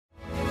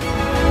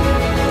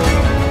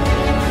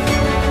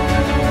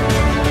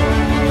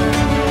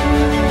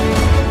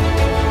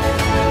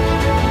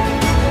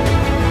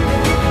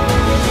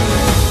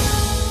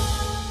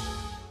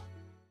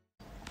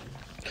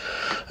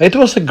It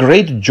was a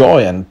great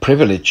joy and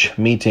privilege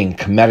meeting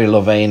Mary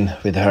Louvain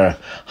with her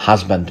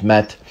husband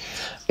Matt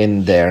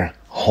in their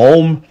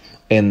home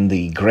in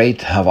the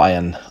great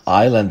Hawaiian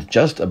island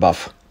just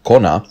above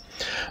Kona,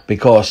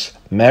 because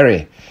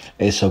Mary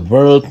is a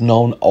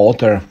world-known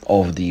author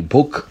of the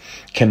book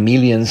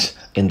Chameleons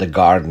in the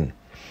Garden.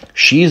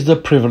 She is the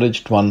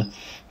privileged one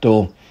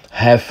to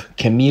have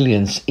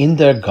chameleons in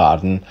their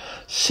garden,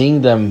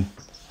 seeing them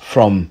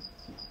from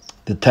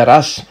the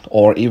terrace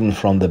or even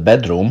from the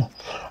bedroom,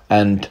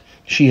 and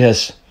she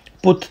has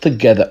put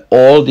together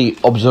all the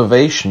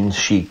observations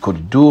she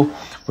could do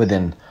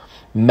within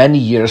many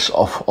years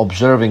of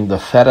observing the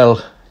feral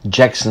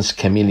Jackson's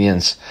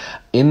chameleons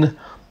in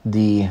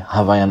the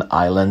Hawaiian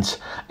Islands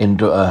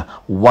into a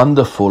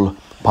wonderful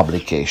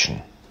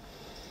publication.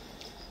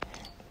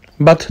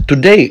 But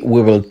today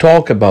we will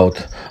talk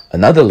about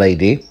another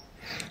lady,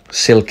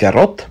 Silke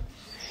Roth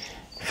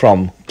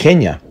from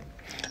Kenya,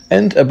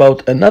 and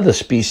about another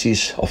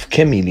species of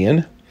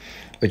chameleon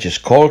which is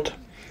called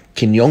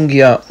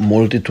Kinyongia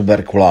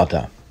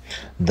multituberculata,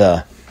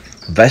 the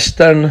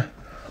western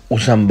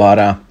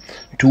Usambara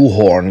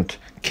two-horned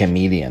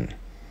chameleon.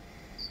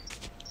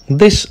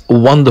 This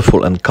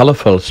wonderful and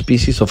colorful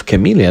species of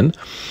chameleon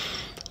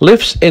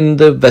lives in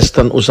the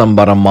western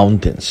Usambara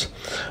mountains,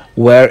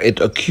 where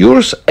it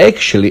occurs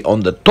actually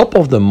on the top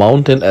of the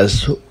mountain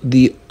as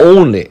the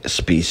only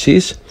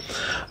species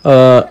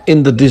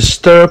in the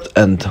disturbed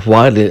and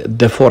widely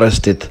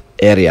deforested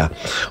area.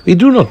 We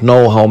do not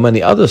know how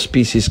many other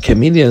species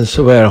chameleons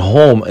were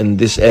home in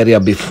this area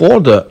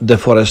before the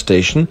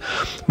deforestation,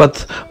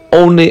 but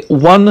only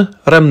one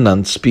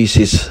remnant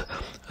species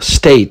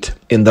stayed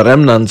in the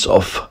remnants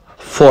of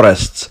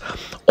forests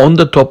on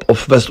the top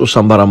of West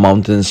Usambara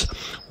mountains,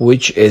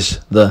 which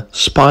is the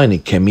spiny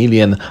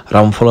chameleon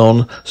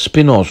Rhampholon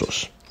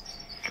spinosus.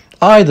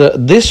 Either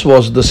this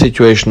was the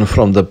situation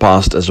from the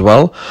past as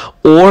well,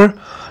 or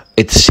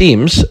it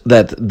seems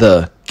that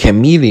the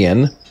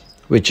chameleon,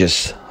 which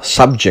is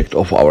subject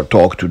of our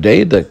talk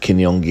today, the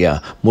Kinyongia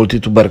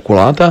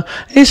multituberculata,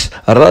 is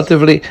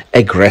relatively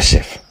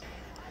aggressive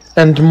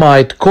and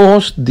might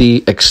cause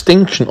the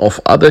extinction of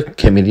other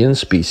chameleon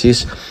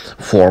species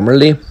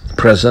formerly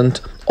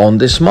present on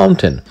this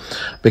mountain,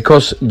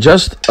 because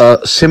just a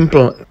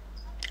simple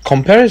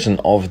comparison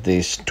of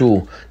these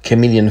two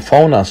chameleon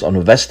faunas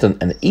on western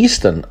and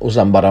eastern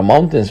Usambara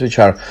mountains, which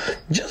are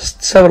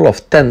just several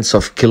of tens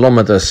of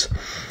kilometers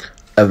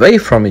away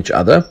from each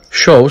other,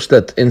 shows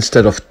that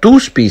instead of two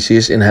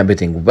species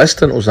inhabiting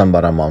western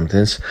Usambara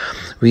mountains,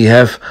 we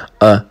have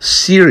a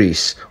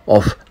series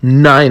of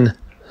 9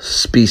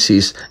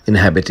 species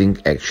inhabiting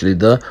actually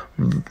the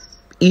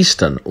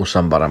eastern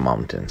Usambara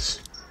mountains.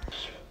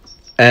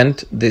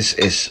 And this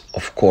is,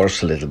 of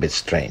course, a little bit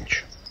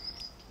strange.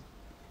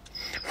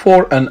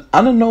 For an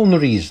unknown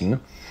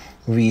reason,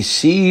 we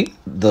see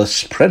the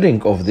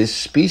spreading of this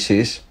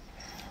species,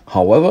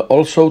 however,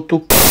 also to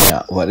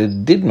Kenya, where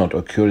it did not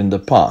occur in the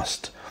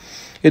past.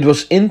 It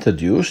was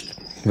introduced,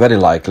 very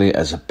likely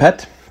as a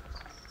pet,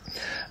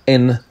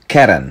 in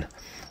Karen,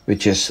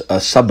 which is a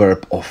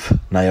suburb of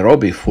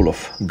Nairobi full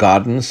of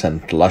gardens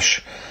and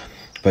lush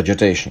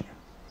vegetation.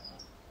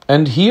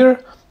 And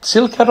here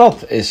Silke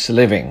Roth is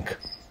living,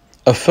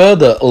 a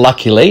further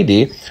lucky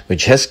lady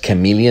which has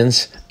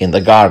chameleons in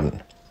the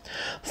garden.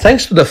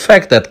 Thanks to the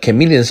fact that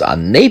chameleons are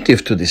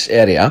native to this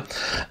area,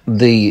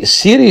 the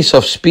series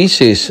of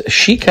species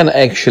she can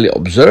actually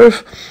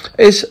observe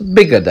is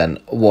bigger than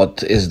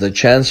what is the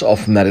chance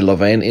of Mary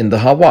Louvain in the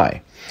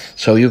Hawaii.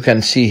 So you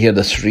can see here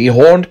the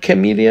three-horned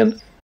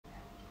chameleon,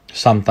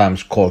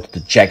 sometimes called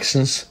the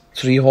Jackson's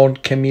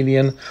three-horned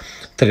chameleon,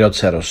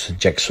 Trioceros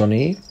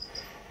jacksoni.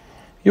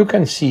 You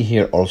can see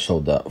here also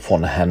the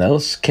von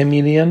Hennel's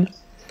chameleon,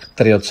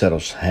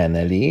 Trioceros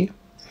hennelii.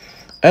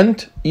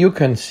 And you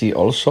can see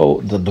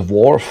also the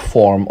dwarf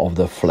form of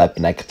the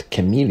flap-necked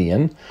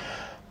chameleon,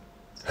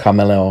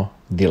 Chameleon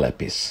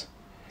dilepis.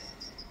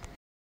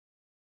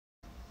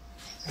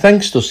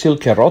 Thanks to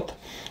Silke Roth,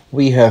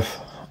 we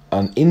have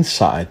an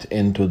insight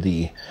into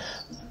the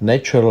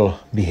natural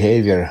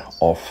behavior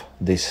of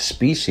this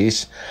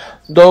species,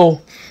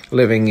 though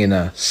living in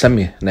a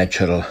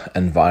semi-natural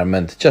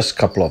environment just a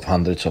couple of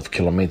hundreds of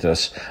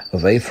kilometers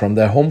away from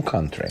their home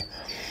country.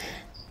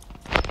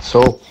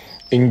 So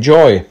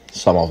enjoy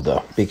some of the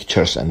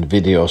pictures and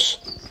videos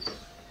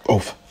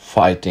of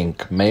fighting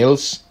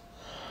males,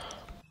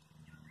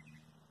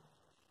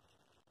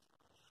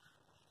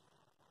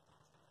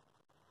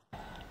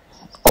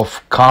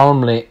 of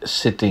calmly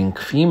sitting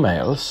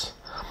females,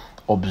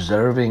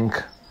 observing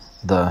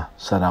the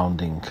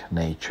surrounding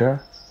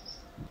nature,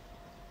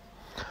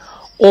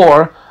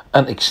 or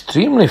an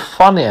extremely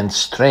funny and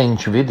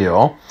strange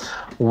video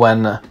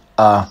when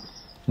a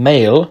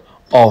male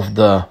of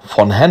the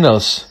von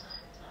Hennel's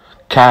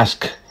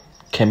casque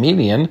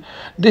chameleon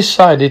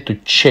decided to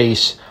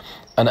chase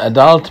an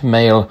adult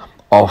male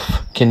of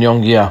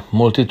Kinyongia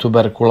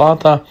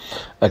multituberculata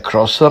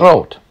across the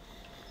road.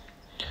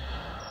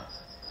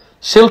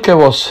 Silke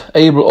was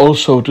able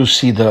also to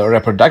see the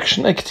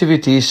reproduction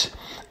activities,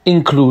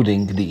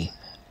 including the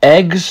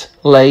eggs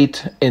laid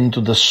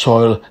into the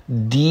soil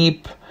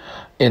deep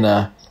in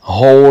a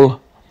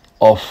hole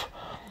of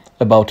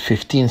about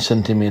 15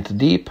 centimeters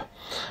deep,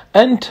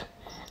 and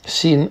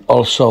seen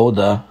also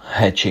the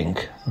hatching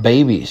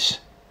babies.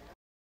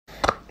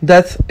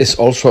 That is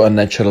also a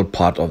natural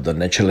part of the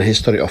natural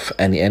history of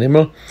any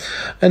animal,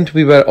 and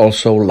we were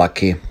also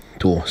lucky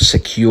to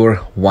secure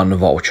one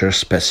voucher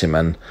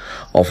specimen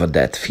of a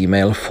dead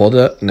female for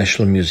the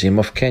National Museum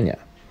of Kenya.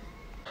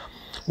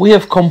 We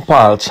have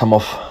compiled some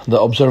of the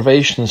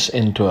observations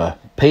into a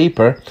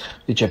paper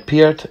which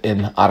appeared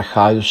in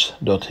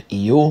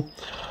archives.eu,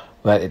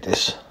 where it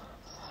is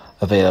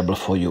available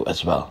for you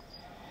as well.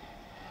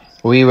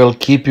 We will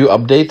keep you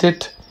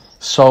updated,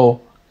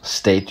 so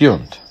stay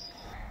tuned.